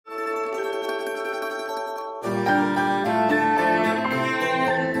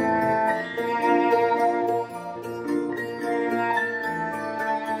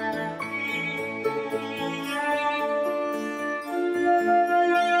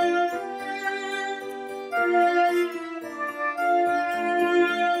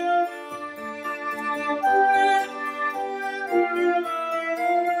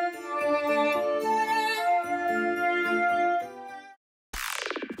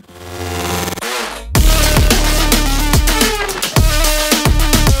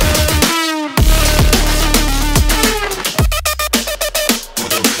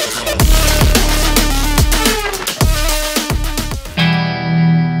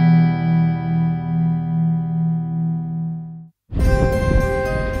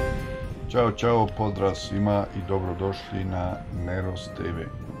Ćao, pozdrav svima i dobrodošli na Neros TV.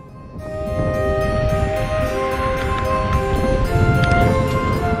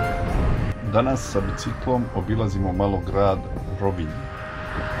 Danas sa biciklom obilazimo malo grad Rovinj.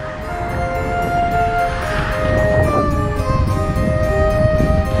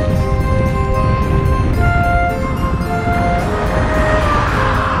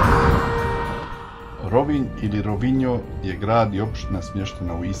 Rovinj ili Rovinjo je grad i opština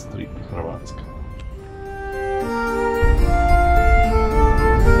smještena u Istri, Hrvatska.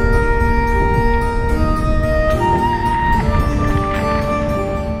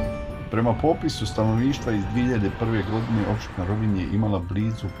 Prema popisu stanovništva iz 2001. godine opština Rovinj je imala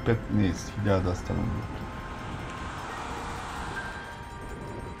blizu 15.000 stanovnika.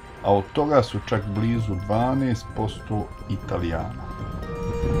 A od toga su čak blizu 12% Italijana.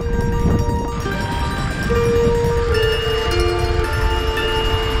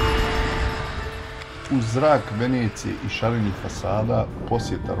 Uz zrak Venecije i šarenih fasada,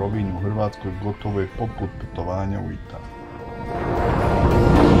 posjeta Rovinju u Hrvatskoj gotovo je poput putovanja u Italiju.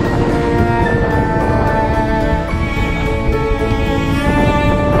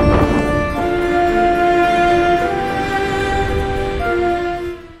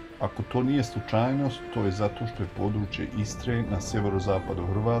 Ako to nije slučajnost, to je zato što je područje Istre na sjeverozapadu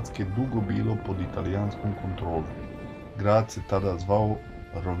Hrvatske dugo bilo pod italijanskom kontrolom. Grad se tada zvao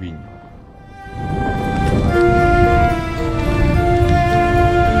Rovinj.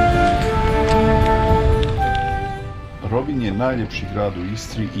 Rovinj je najljepši grad u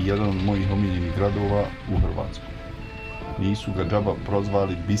Istri i jedan od mojih omiljenih gradova u Hrvatskoj. Nisu ga džaba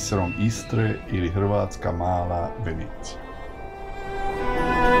prozvali biserom Istre ili hrvatska mala Venecija.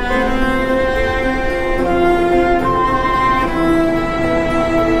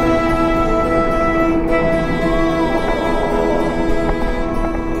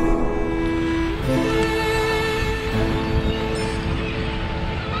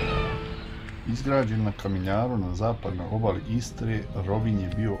 Izgrađen na kamenjaru na zapadnoj obali Istre, Rovinj je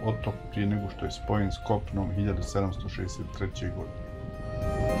bio otok prije nego što je spojen s kopnom 1763. godine.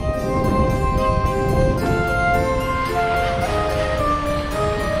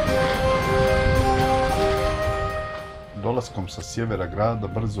 Dolaskom sa sjevera grada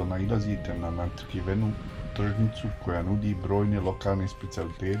brzo nailazite na natkrivenu tržnicu koja nudi brojne lokalne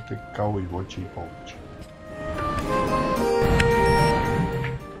specijalitete kao i voće i povrće.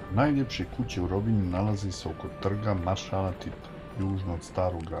 Najljepše kuće u Rovinju nalazi se oko trga Maršala Tita, južno od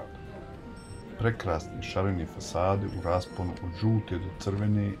starog grada. Prekrasne šarene fasade u rasponu od žute do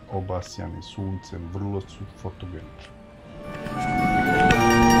crvene, obasjane suncem, vrlo su fotogenične.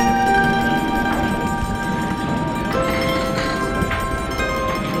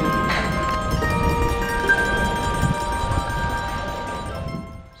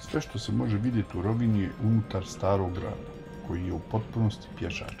 Sve što se može vidjeti u Rovinju je unutar starog grada, koji je u potpunosti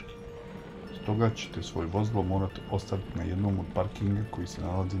pješački. Stoga ćete svoj vozilo morati ostaviti na jednom od parkinga koji se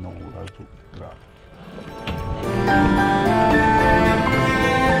nalazi na ulazu grada.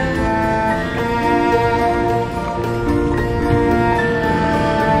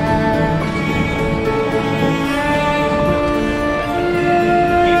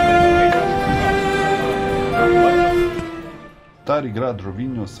 Stari grad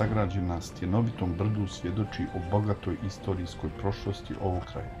Rovinjo sagrađen na stjenovitom brdu svjedoči o bogatoj istorijskoj prošlosti ovog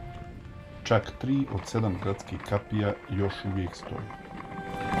kraja. Čak 3 od 7 gradskih kapija još uvijek stoji.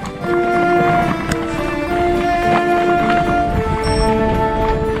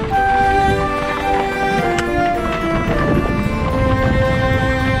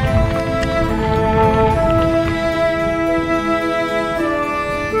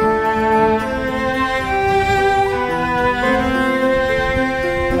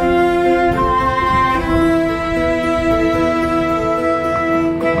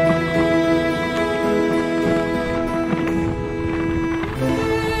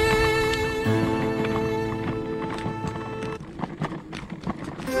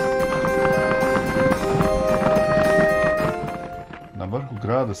 Na vrhu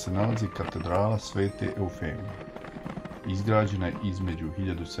grada se nalazi katedrala Svete Eufemije. Izgrađena je između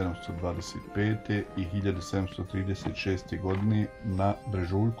 1725. i 1736. godine na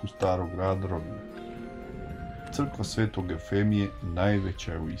brežuljku starog grada Rovinja. Crkva Svetog Eufemije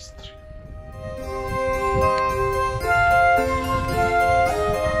najveća je u Istri.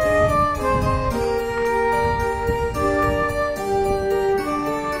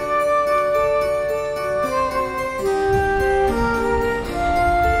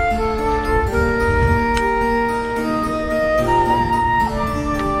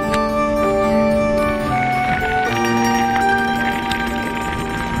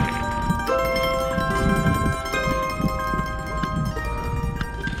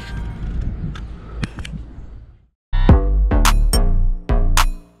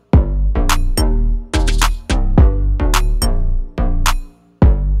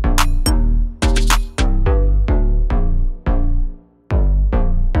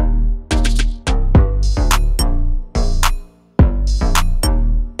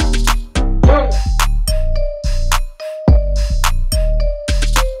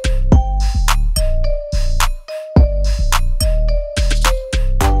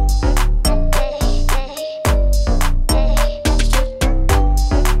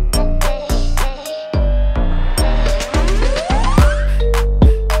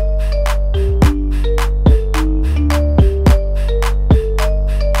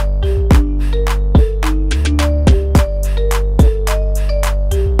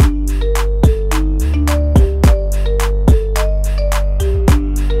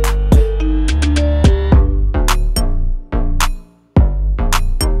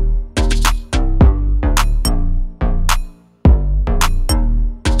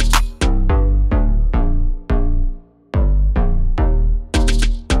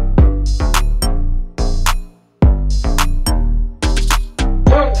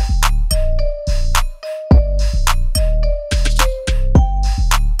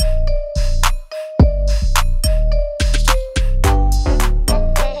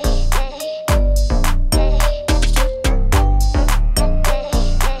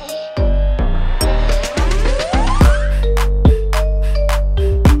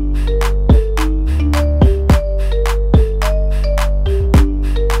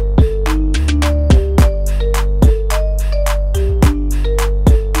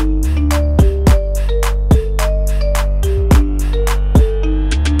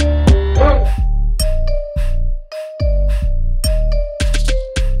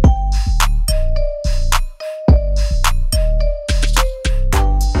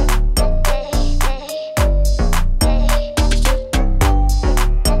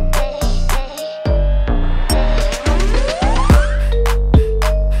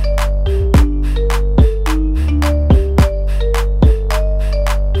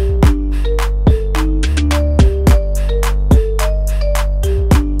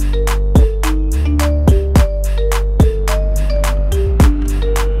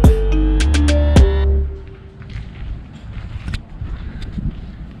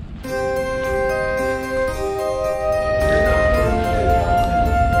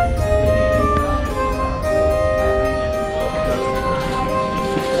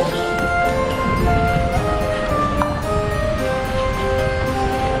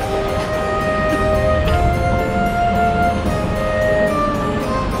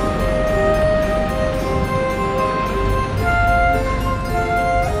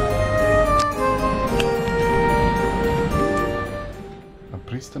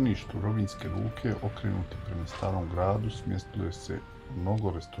 okrenuti prema starom gradu, smjestilo se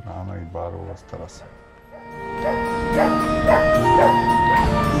mnogo restorana i barova s terasama.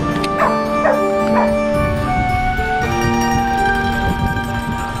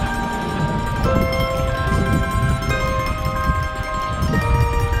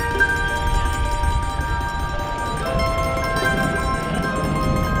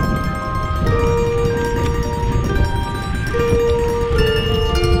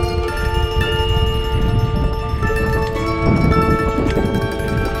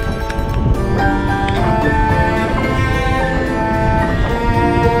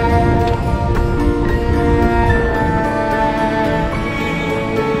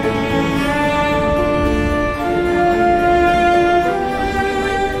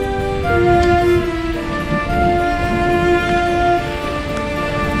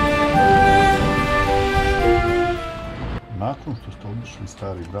 Nakon što ste obišli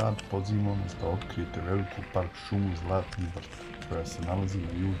stari grad, pozivam vas da otkrijete veliku park šumu Zlatni vrt, koja se nalazi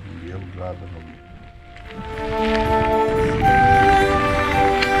na južnom dijelu grada Rovinj.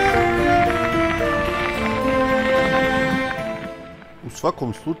 U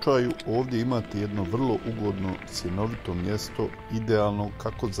svakom slučaju ovdje imate jedno vrlo ugodno sjenovito mjesto, idealno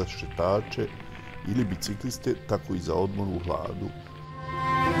kako za šetače ili bicikliste, tako i za odmor u hladu.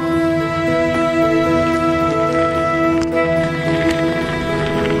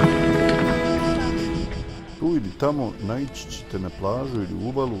 Tu ili tamo naići ćete na plažu ili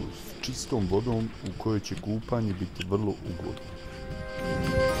uvalu s čistom vodom u kojoj će kupanje biti vrlo ugodno.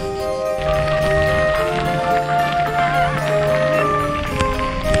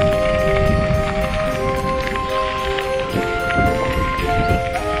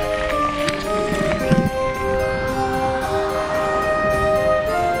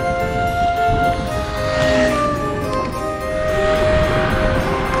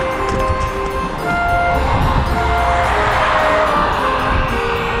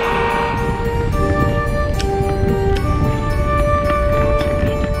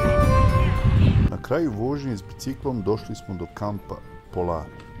 Na kraju vožnje s biciklom došli smo do kampa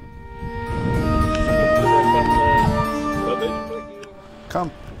Polari.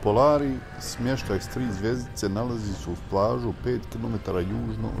 Kamp Polari, smještaj s 3 zvjezdice, nalazi se uz plažu 5 km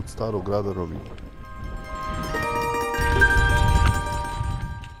južno od starog grada Rovinja.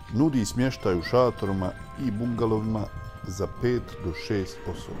 Nudi smještaj u šatorima i bungalovima za 5 do 6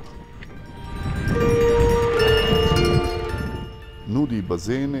 osoba. Nudi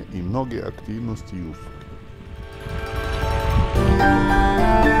bazene i mnoge aktivnosti i usluge.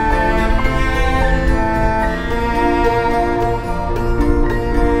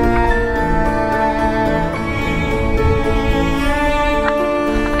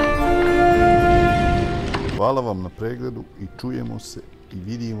 Hvala vam na pregledu i čujemo se i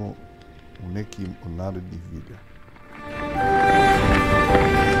vidimo u nekim od narednih videa.